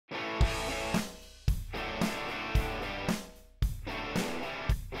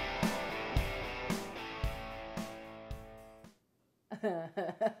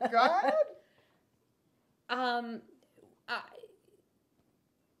Go ahead.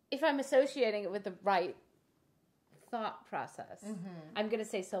 If I'm associating it with the right thought process, I'm going to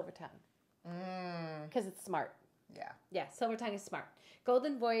say silver tongue. Because it's smart. Yeah. Yeah, silver tongue is smart.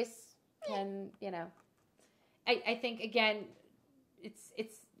 Golden voice can, I think, again, it's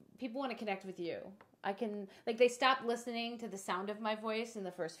people want to connect with you. I can, like, they stop listening to the sound of my voice in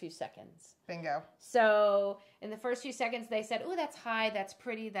the first few seconds. Bingo. So in the first few seconds, they said, oh, that's high, that's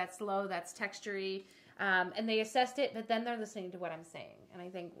pretty, that's low, that's textury. And they assessed it, but then they're listening to what I'm saying. And I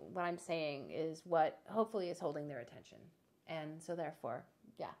think what I'm saying is what hopefully is holding their attention. And so therefore,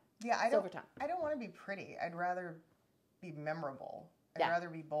 Yeah, silver tongue. I don't want to be pretty. I'd rather be memorable. I'd Yeah. rather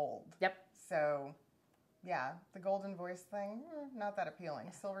be bold. Yep. So, yeah, the golden voice thing, not that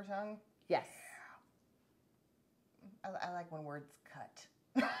appealing. Silver tongue, Yes. I like when words cut.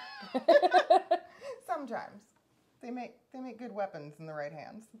 Sometimes they make good weapons in the right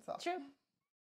hands. That's all. True.